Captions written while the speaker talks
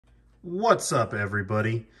What's up,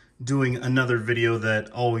 everybody? Doing another video that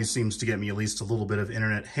always seems to get me at least a little bit of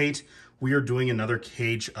internet hate. We are doing another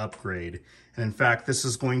cage upgrade. And in fact, this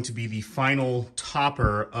is going to be the final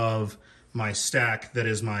topper of my stack that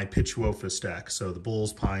is my Pituophis stack. So the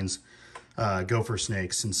bulls, pines, gopher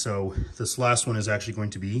snakes. And so this last one is actually going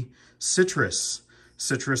to be Citrus.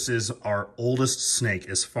 Citrus is our oldest snake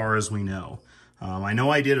as far as we know. I know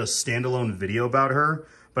I did a standalone video about her,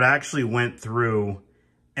 but I actually went through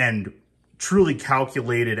and truly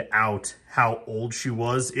calculated out how old she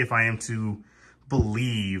was, if I am to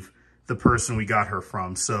believe the person we got her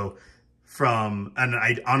from. So and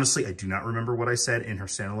I honestly do not remember what I said in her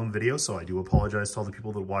standalone video, so I do apologize to all the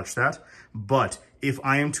people that watched that. But if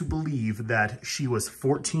I am to believe that she was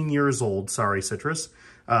 14 years old, sorry, Citrus,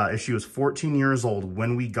 if she was 14 years old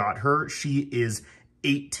when we got her, she is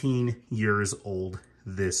 18 years old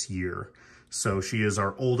this year. So she is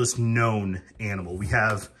our oldest known animal. We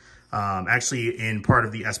have, actually in part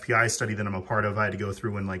of the SPI study that I'm a part of, I had to go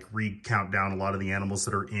through and like recount down a lot of the animals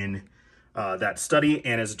that are in that study.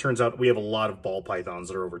 And as it turns out, we have a lot of ball pythons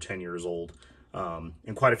that are over 10 years old. And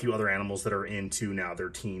quite a few other animals that are into now their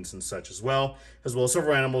teens and such as well as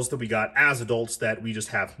several animals that we got as adults that we just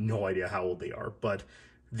have no idea how old they are. But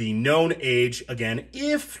the known age, again,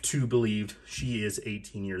 if to believed, she is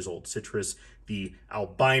 18 years old. Citrus, the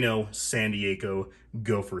albino San Diego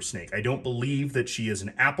gopher snake. I don't believe that she is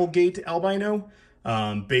an Applegate albino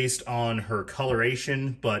based on her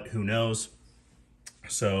coloration, but who knows?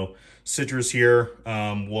 So Citrus here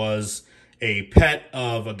was a pet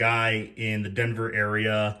of a guy in the Denver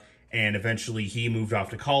area, and eventually he moved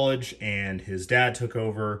off to college and his dad took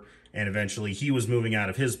over, and eventually he was moving out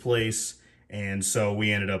of his place. And so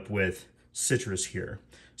we ended up with Citrus here.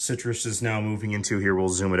 Citrus is now moving into here. We'll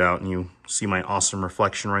zoom it out and you see my awesome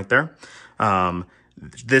reflection right there.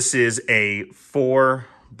 This is a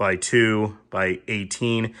 4x2 by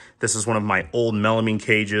 18. This is one of my old melamine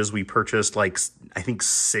cages. We purchased like, I think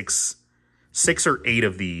six or eight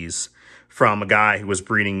of these from a guy who was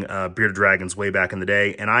breeding bearded dragons way back in the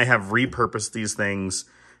day. And I have repurposed these things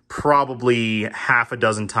probably half a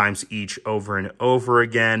dozen times each over and over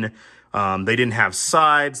again. They didn't have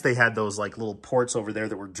sides. They had those like little ports over there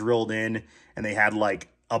that were drilled in, and they had like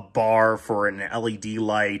a bar for an LED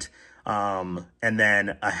light, and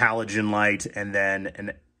then a halogen light, and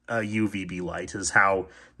then a UVB light is how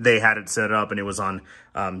they had it set up. And it was on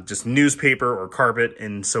just newspaper or carpet.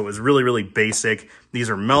 And so it was really, really basic. These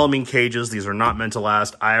are melamine cages. These are not meant to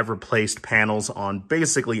last. I have replaced panels on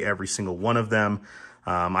basically every single one of them.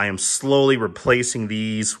 I am slowly replacing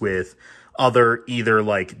these with other either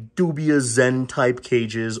like Dubia Zen type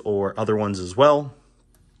cages or other ones as well.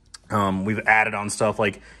 We've added on stuff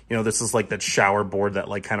like, you know, this is like that shower board, that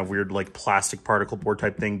like kind of weird like plastic particle board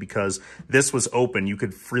type thing, because this was open. You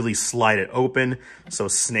could freely slide it open, so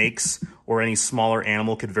snakes or any smaller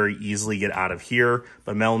animal could very easily get out of here.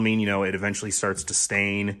 But melamine, you know, it eventually starts to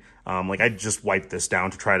stain. Like I just wiped this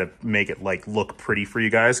down to try to make it like look pretty for you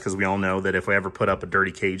guys, because we all know that if I ever put up a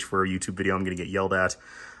dirty cage for a YouTube video, I'm gonna get yelled at.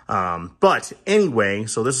 But anyway,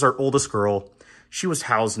 so this is our oldest girl. She was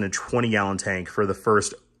housed in a 20-gallon tank for the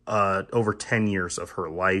first over 10 years of her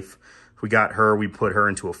life. We got her, we put her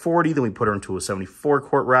into a 40, then we put her into a 74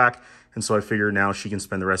 quart rack. And so I figured now she can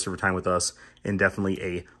spend the rest of her time with us in definitely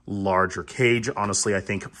a larger cage. Honestly, I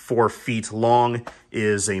think 4 feet long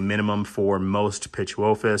is a minimum for most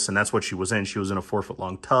Pituophis, and that's what she was in. She was in a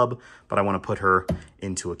 4-foot-long tub, but I want to put her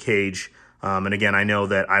into a cage. And again, I know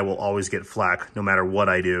that I will always get flack no matter what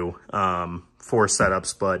I do for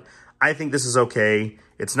setups, but I think this is okay.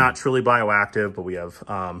 It's not truly bioactive, but we have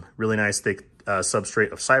really nice thick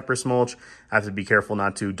substrate of cypress mulch. I have to be careful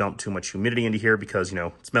not to dump too much humidity into here because, you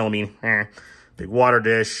know, it's melamine. Big water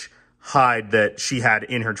dish, hide that she had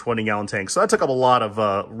in her 20-gallon tank. So that took up a lot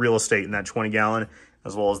of real estate in that 20-gallon,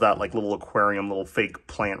 as well as that like little aquarium, little fake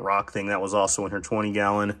plant rock thing that was also in her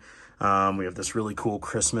 20-gallon. We have this really cool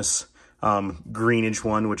Christmas greenage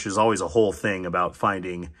one, which is always a whole thing about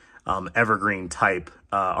finding evergreen type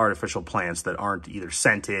artificial plants that aren't either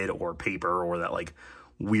scented or paper or that like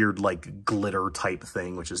weird like glitter type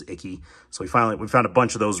thing, which is icky. So we found a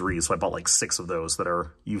bunch of those wreaths. So I bought like 6 of those that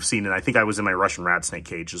are, you've seen, and I think I was in my Russian rat snake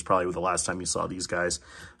cage is probably the last time you saw these guys.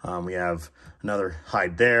 We have another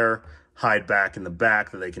hide there, hide back in the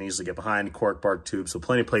back that they can easily get behind, cork bark tube, so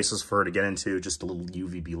plenty of places for her to get into, just a little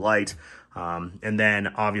UVB light. And then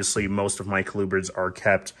obviously most of my colubrids are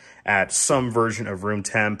kept at some version of room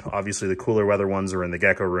temp. Obviously the cooler weather ones are in the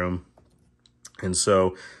gecko room. And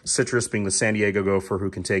so Citrus, being the San Diego gopher who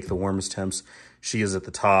can take the warmest temps, she is at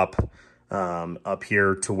the top up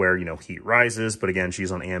here to where, you know, heat rises. But again,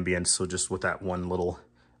 she's on ambient, so just with that one little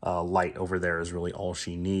light over there is really all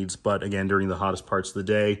she needs. But again, during the hottest parts of the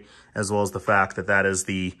day, as well as the fact that that is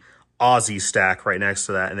the Aussie stack right next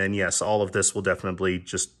to that. And then yes, all of this will definitely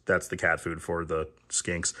just, that's the cat food for the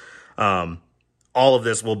skinks. All of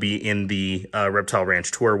this will be in the Reptile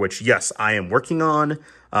Ranch tour, which yes, I am working on.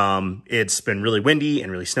 It's been really windy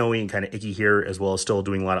and really snowy and kind of icky here, as well as still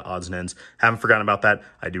doing a lot of odds and ends. Haven't forgotten about that.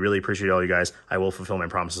 I do really appreciate all you guys. I will fulfill my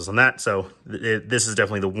promises on that. So this is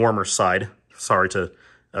definitely the warmer side. Sorry to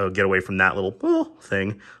get away from that little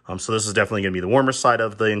thing. So this is definitely going to be the warmer side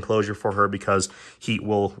of the enclosure for her, because heat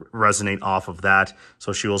will resonate off of that.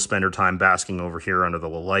 So she will spend her time basking over here under the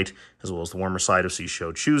little light, as well as the warmer side if she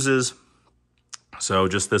so chooses. So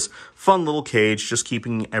just this fun little cage, just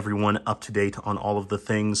keeping everyone up to date on all of the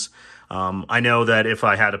things. I know that if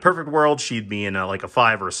I had a perfect world, she'd be in like a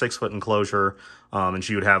 5 or a 6 foot enclosure, and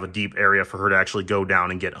she would have a deep area for her to actually go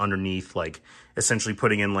down and get underneath, like essentially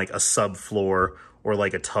putting in like a subfloor or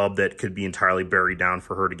like a tub that could be entirely buried down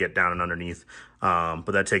for her to get down and underneath.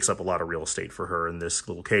 But that takes up a lot of real estate for her in this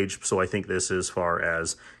little cage. So I think this is as far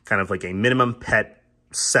as kind of like a minimum pet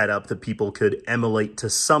setup that people could emulate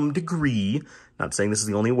to some degree. Not saying this is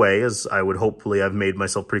the only way, as I would hopefully I've made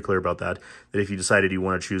myself pretty clear about that if you decided you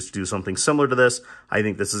want to choose to do something similar to this, I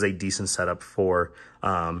think this is a decent setup for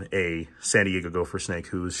a San Diego Gopher snake,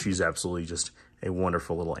 she's absolutely just a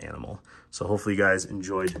wonderful little animal. So hopefully you guys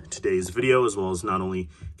enjoyed today's video, as well as not only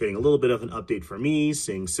getting a little bit of an update from me,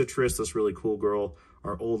 seeing Citrus, this really cool girl,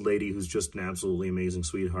 our old lady who's just an absolutely amazing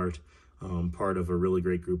sweetheart, part of a really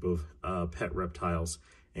great group of pet reptiles.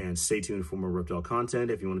 And stay tuned for more reptile content.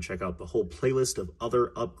 If you want to check out the whole playlist of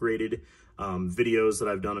other upgraded videos that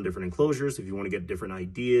I've done on different enclosures, if you want to get different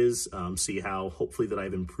ideas, see how hopefully that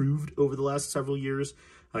I've improved over the last several years,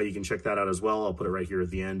 you can check that out as well. I'll put it right here at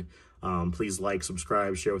the end. Please like,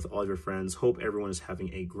 subscribe, share with all of your friends. Hope everyone is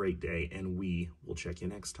having a great day, and we will check you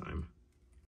next time.